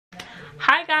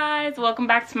Hi guys, welcome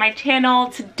back to my channel.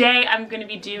 Today I'm going to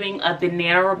be doing a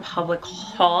Banana Republic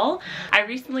haul. I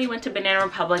recently went to Banana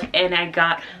Republic and I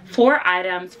got 4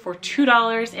 items for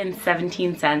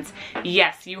 $2.17.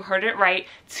 Yes, you heard it right,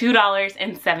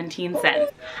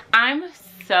 $2.17. I'm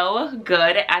so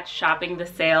good at shopping the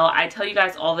sale. I tell you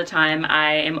guys all the time,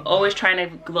 I am always trying to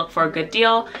look for a good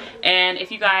deal. And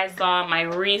if you guys saw my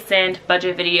recent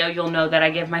budget video, you'll know that I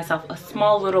give myself a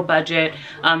small little budget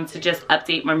to just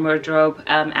update my wardrobe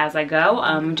as I go.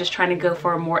 I'm just trying to go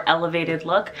for a more elevated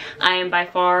look. I am by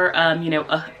far, you know,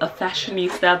 a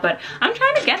fashionista, but I'm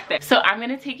trying to get there. So I'm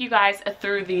gonna take you guys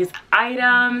through these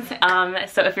items.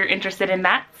 So if you're interested in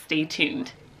that, stay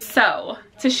tuned. So,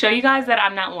 to show you guys that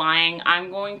I'm not lying,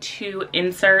 I'm going to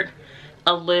insert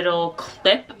a little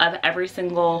clip of every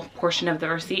single portion of the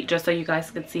receipt just so you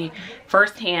guys can see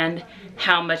firsthand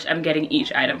how much I'm getting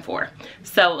each item for.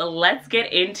 So, let's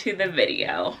get into the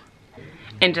video.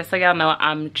 And just so y'all know,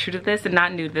 I'm true to this and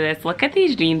not new to this. Look at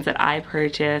these jeans that I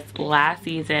purchased last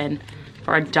season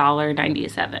for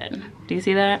 $1.97. Do you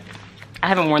see that? I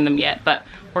haven't worn them yet, but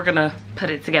we're gonna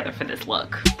put it together for this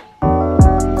look.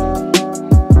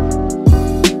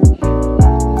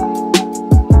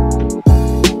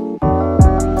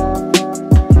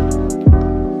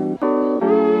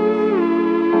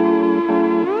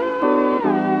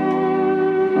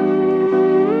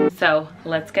 So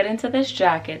let's get into this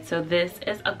jacket. So this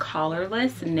is a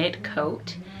collarless knit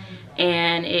coat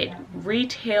and it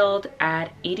retailed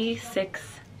at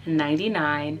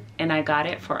 $86.99 and I got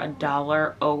it for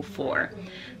 $1.04.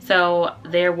 So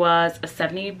there was a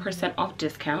 70% off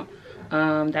discount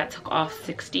that took off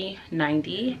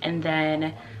 $60.90, and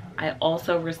then I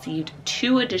also received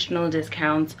 2 additional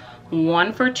discounts,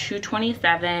 one for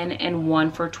 $2.27 and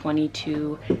one for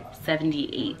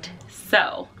 $22.78.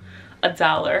 So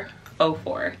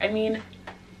 $1.04. I mean,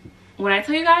 when I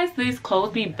tell you guys these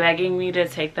clothes be begging me to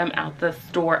take them out the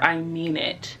store, I mean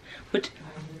it. But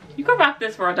you can rock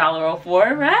this for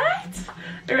 $1.04, right?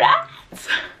 Right?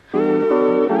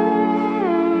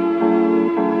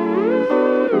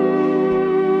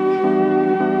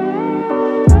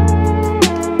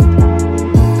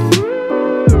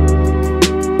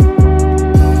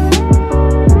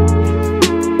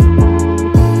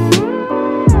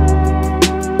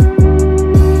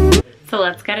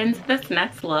 Let's get into this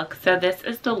next look. So this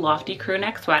is the Lofty crew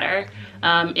neck sweater.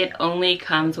 It only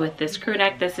comes with this crew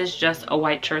neck. This is just a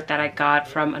white shirt that I got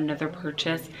from another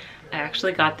purchase. I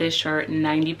actually got this shirt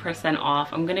 90%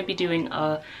 off. I'm going to be doing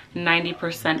a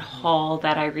 90% haul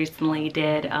that I recently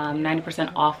did,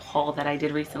 90% off haul that I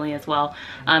did recently as well.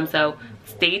 So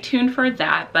stay tuned for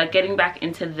that. But getting back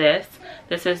into this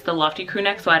is the Lofty crew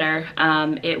neck sweater.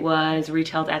 It was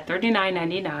retailed at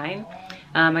 $39.99.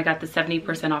 I got the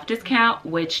 70% off discount,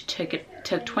 which took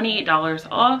 $28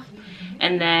 off.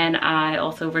 And then I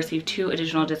also received 2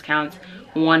 additional discounts,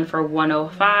 one for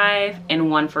 $105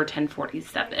 and one for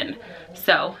 $10.47.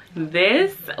 So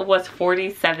this was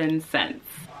 47 cents.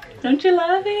 Don't you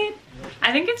love it?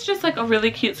 I think it's just like a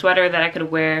really cute sweater that I could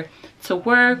wear to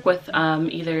work with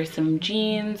either some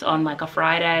jeans on like a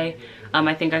Friday.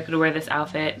 I think I could wear this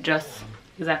outfit just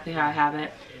exactly how I have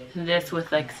it. This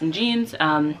with like some jeans,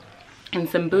 and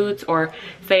some boots, or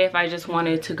say if I just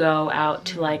wanted to go out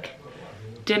to like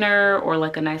dinner or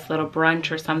like a nice little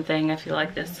brunch or something, I feel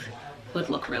like this would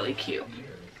look really cute.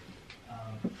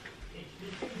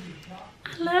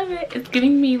 I love it. It's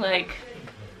giving me like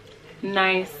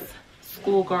nice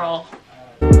schoolgirl.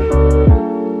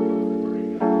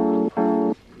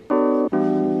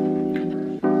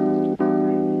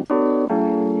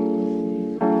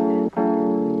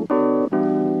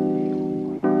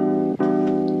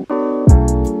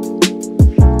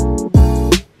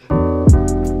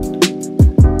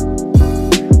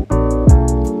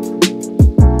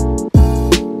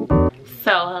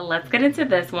 Let's get into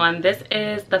this one. This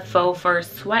is the faux fur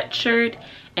sweatshirt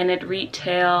and it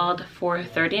retailed for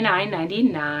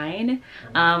 $39.99.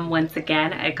 Once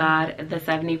again, I got the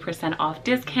 70% off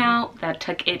discount that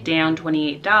took it down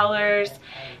 $28,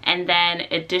 and then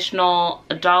additional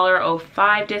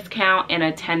 $1.05 discount and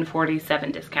a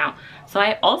 $10.47 discount. So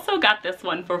I also got this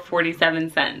one for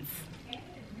 47 cents.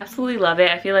 Absolutely love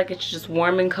it. I feel like it's just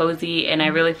warm and cozy and I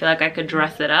really feel like I could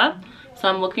dress it up. So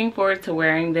I'm looking forward to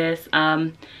wearing this.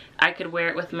 I could wear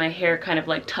it with my hair kind of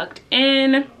like tucked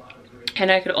in,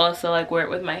 and I could also like wear it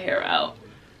with my hair out.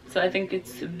 So I think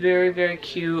it's very, very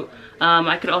cute.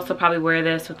 I could also probably wear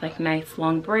this with like nice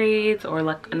long braids or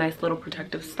like a nice little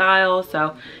protective style.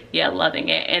 So yeah, loving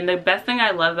it. And the best thing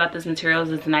I love about this material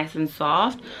is it's nice and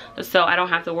soft. So I don't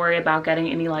have to worry about getting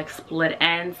any like split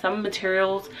ends. Some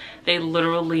materials, they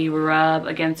literally rub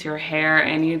against your hair,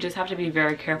 and you just have to be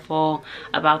very careful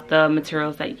about the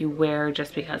materials that you wear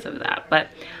just because of that. But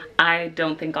I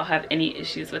don't think I'll have any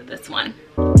issues with this one.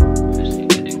 Just see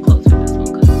if I didn't close with this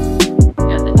one because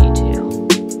yeah, the detail.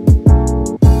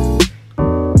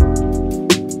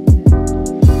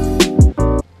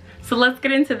 So let's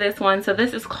get into this one. So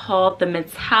this is called the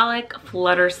Metallic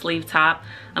Flutter Sleeve Top.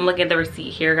 I'm looking at the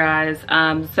receipt here, guys.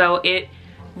 So it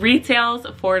retails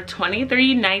for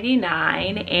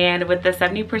 $23.99, and with the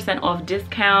 70% off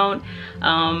discount,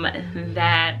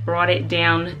 that brought it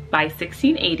down by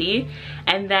 $16.80.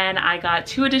 And then I got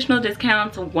 2 additional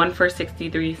discounts, one for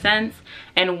 63 cents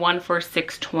and one for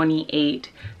 $6.28.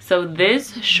 So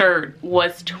this shirt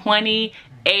was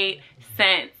 28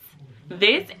 cents.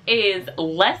 This is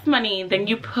less money than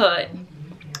you put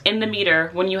in the meter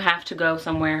when you have to go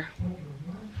somewhere.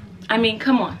 I mean,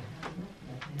 come on.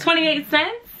 28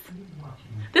 cents?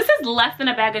 This is less than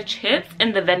a bag of chips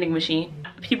in the vending machine.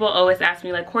 People always ask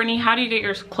me like, Courtney, how do you get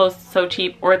your clothes so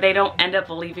cheap? Or they don't end up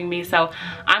believing me. So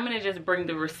I'm gonna just bring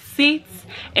the receipts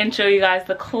and show you guys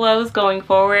the clothes going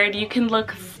forward. You can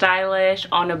look stylish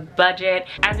on a budget.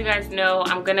 As you guys know,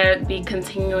 I'm gonna be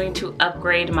continuing to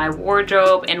upgrade my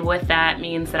wardrobe, and with that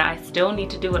means that I still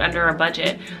need to do it under a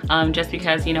budget, just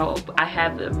because, you know, I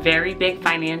have very big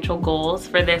financial goals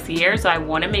for this year. So I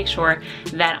wanna make sure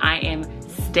that I am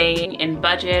staying in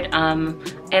budget,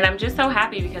 and I'm just so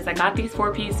happy because I got these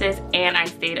 4 pieces and I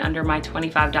stayed under my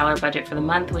 $25 budget for the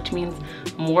month, which means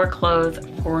more clothes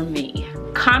for me.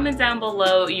 Comment down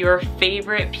below your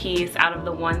favorite piece out of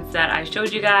the ones that I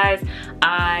showed you guys.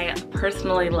 I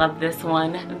personally love this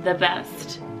one the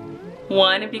best.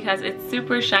 One, because it's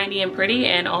super shiny and pretty,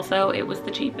 and also it was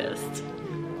the cheapest.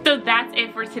 So that's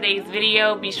it for today's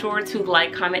video. Be sure to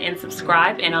like, comment, and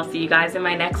subscribe, and I'll see you guys in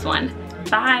my next one.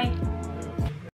 Bye.